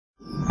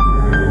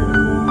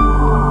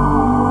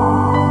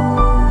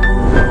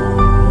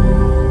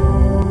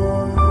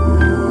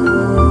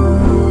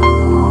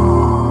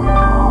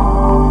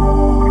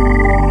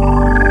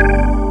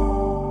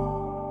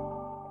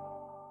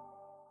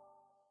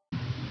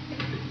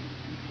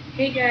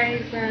Hey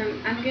guys,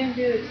 I'm going to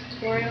do a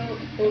tutorial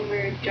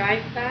over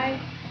Drive-By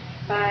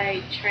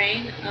by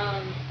Train.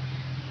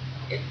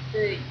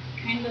 It's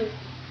kind of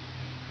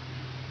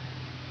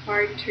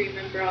hard to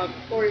remember all the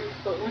chords,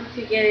 but once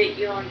you get it,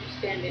 you'll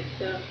understand it.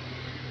 So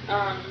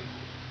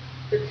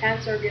the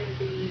tabs are going to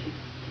be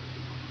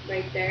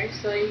right there,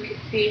 so you can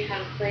see how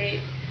to play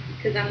it,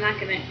 because I'm not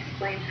going to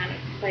explain how to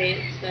play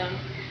it. So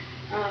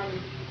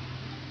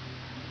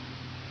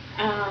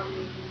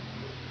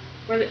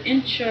for the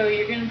intro,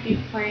 you're going to be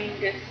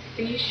playing the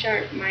C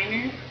sharp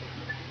minor,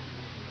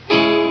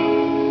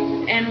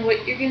 and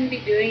what you're going to be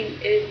doing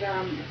is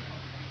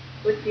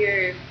with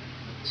your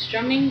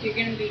strumming, you're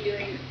going to be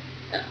doing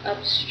the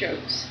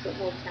upstrokes the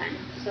whole time.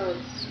 So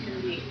it's going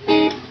to be,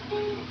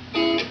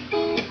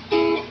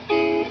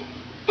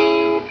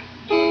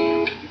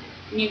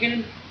 and you're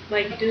going to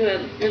like do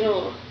a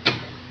little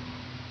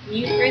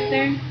mute right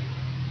there,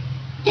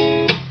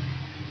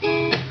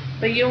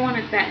 but you don't want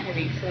it that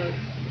heavy, so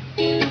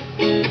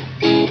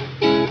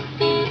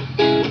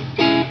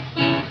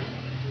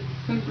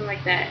something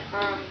like that.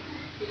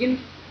 You're going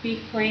to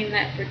be playing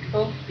that for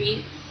 12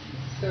 beats,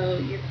 so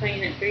you're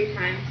playing it 3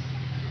 times.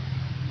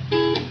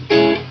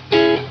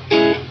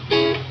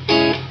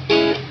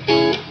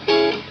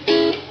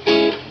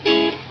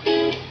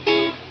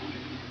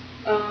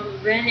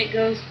 Then it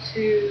goes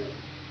to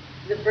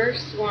the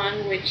verse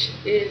 1, which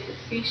is a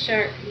C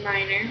sharp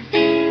minor.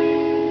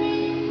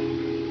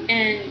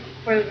 And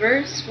for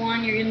verse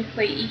 1, you're going to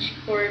play each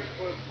chord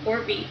for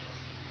 4 beats.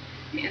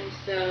 And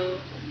so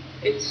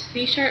it's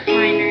C sharp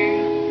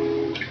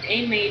minor,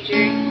 A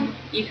major.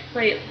 You can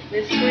play it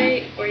this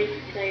way, or you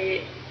can play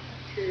it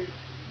to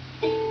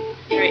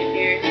right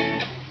here.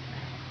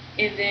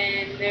 And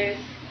then there's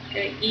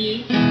an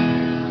E,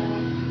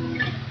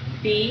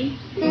 B,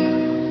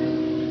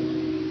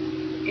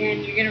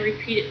 and you're going to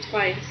repeat it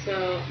twice. So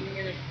I'm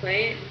going to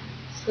play it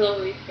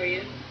slowly for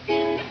you.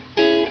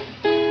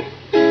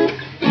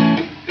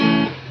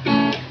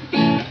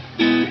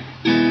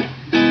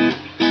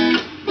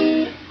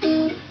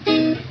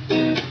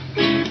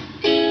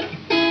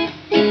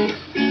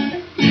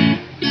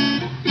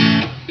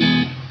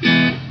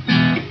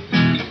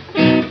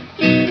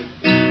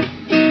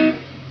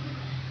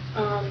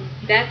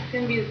 That's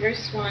going to be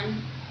verse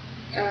 1.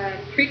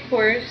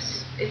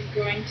 Pre-chorus is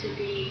going to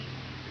be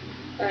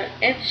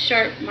F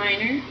sharp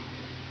minor,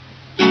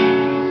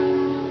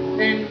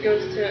 then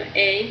goes to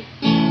A,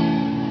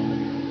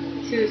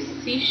 to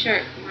C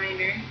sharp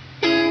minor,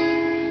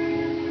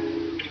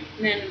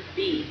 then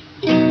B.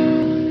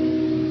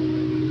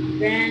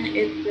 Then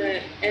it's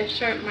the F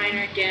sharp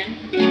minor again,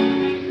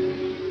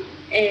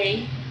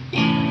 A,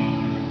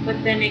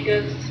 but then it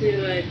goes to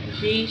a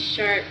G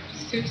sharp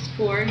sus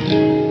 4,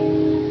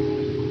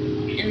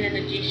 and then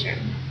a G sharp.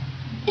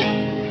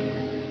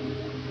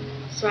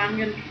 So I'm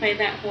going to play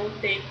that whole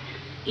thing.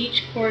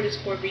 Each chord is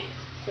 4 beats.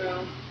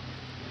 So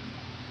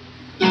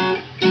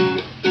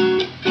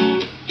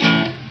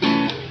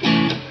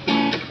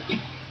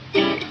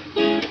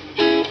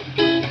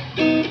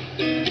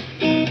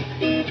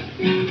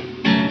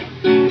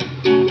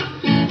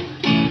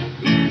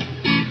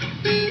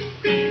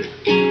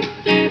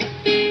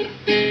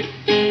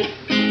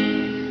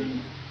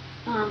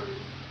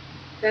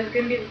that's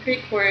going to be the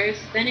pre-chorus.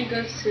 Then it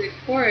goes to the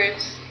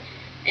chorus,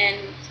 and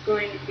it's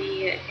going to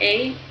be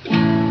A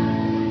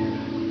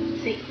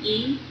to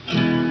E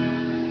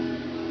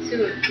to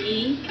a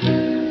B,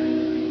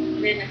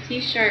 then a C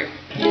sharp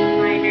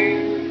minor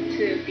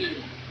to a B.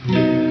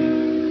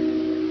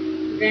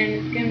 Then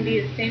it's going to be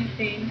the same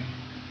thing,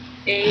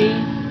 A,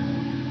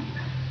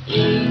 E,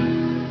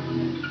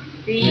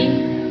 B,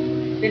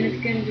 then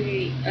it's going to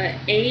be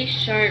A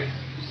sharp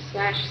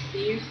slash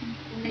C or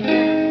something.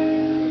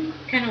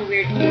 Kind of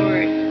weird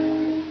chord.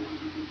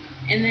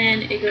 And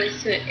then it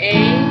goes to A,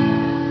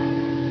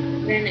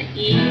 then an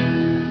E,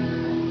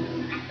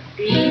 B,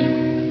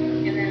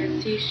 and then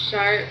a C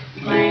sharp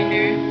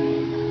minor,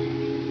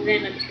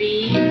 then a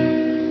B,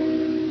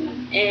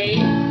 A,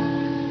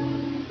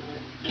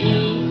 E,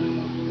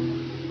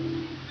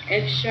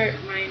 F sharp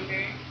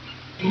minor,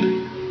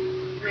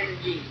 then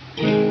G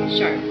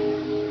sharp.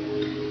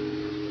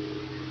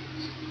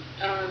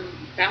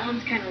 That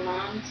one's kind of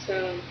long,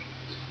 so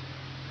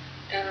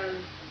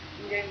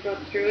I'm going to go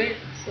through it.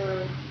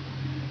 So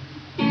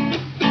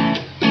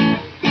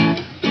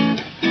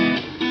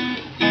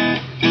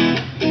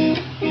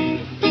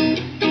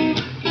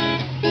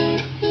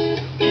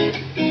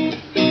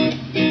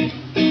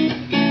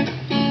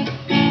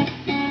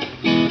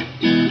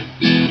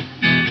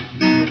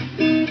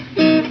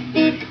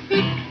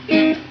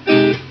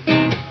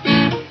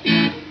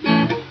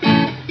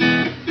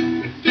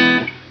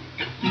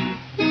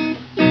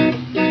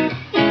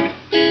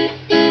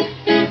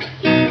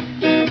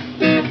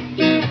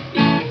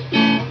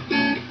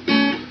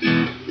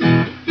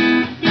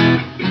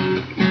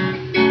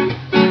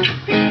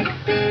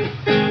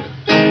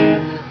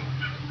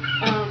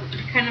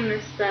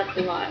up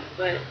a lot,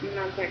 but I'm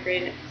not that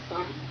great at the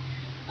song.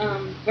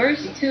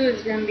 Verse 2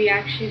 is going to be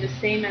actually the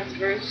same as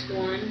verse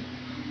 1.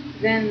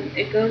 Then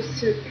it goes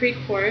to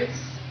pre-chorus,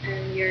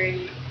 and you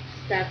already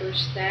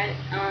established that.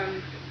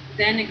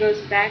 Then it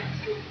goes back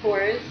to the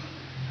chorus,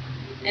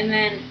 and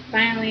then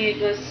finally it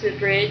goes to the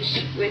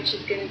bridge, which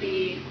is going to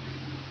be,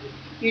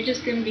 you're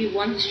just going to be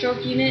one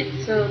stroking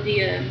it. So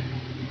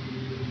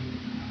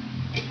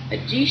a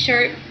G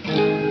sharp,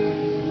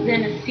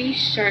 then a C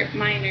sharp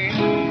minor,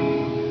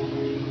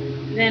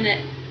 then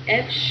a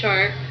F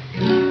sharp,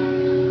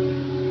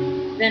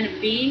 then a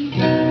B,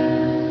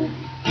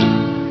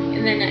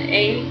 and then an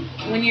A.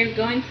 When you're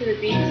going to the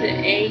B to the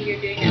A, you're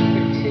doing it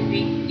for 2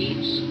 beats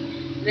each.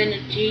 Then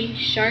a G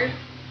sharp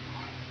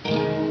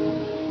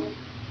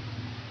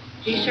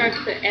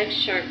to F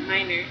sharp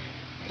minor,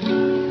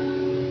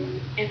 and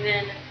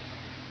then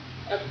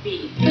a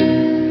B.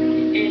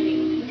 And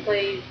you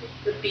play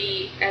the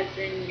B as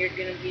in you're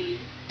gonna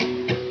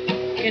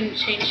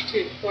change to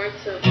a chord.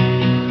 So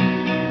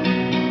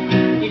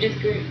you're just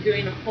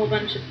doing a whole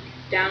bunch of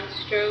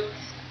downstrokes,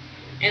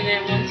 and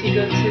then once you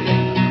go to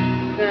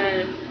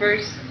the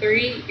verse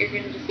 3, you're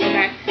gonna just go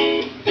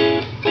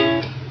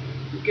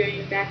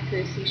back to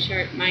the C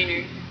sharp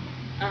minor.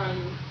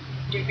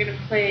 You're gonna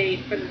play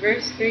for the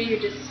verse 3. You're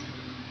just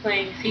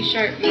playing C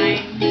sharp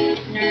minor,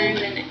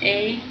 then an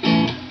A,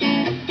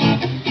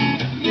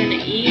 then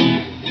an E,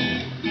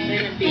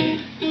 then a B.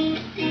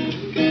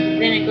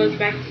 Then it goes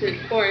back to the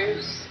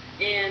chorus,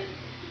 and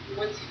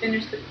once you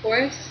finish the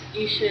chorus,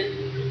 you should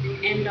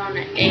end on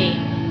an A.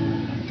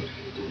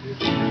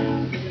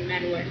 Doesn't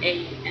matter what A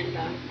you end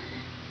on.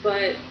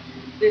 But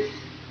this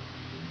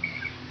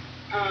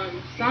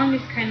song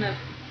is kind of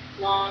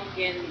long,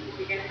 and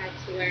you're going to have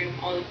to learn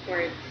all the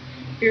chords.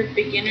 If you're a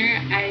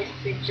beginner, I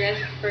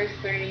suggest first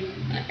learning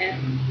an F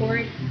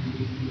chord.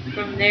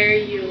 From there,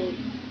 you'll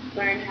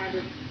learn how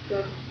to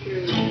go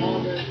through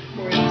all the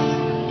chords.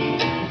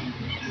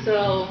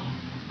 So,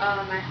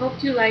 I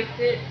hope you liked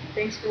it.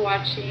 Thanks for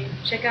watching.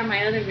 Check out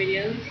my other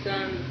videos.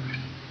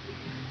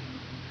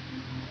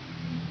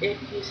 If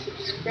you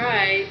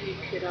subscribe, you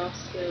could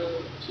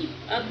also keep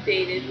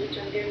updated, which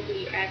I'm going to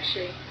be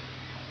actually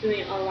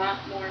doing a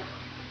lot more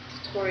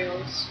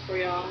tutorials for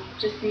y'all.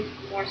 Just need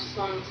more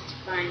songs to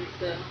find,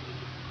 so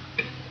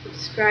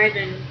subscribe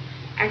and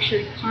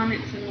actually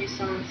comment some new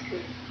songs,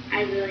 because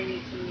I really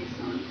need some new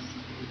songs.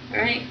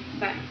 Alright,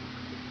 bye.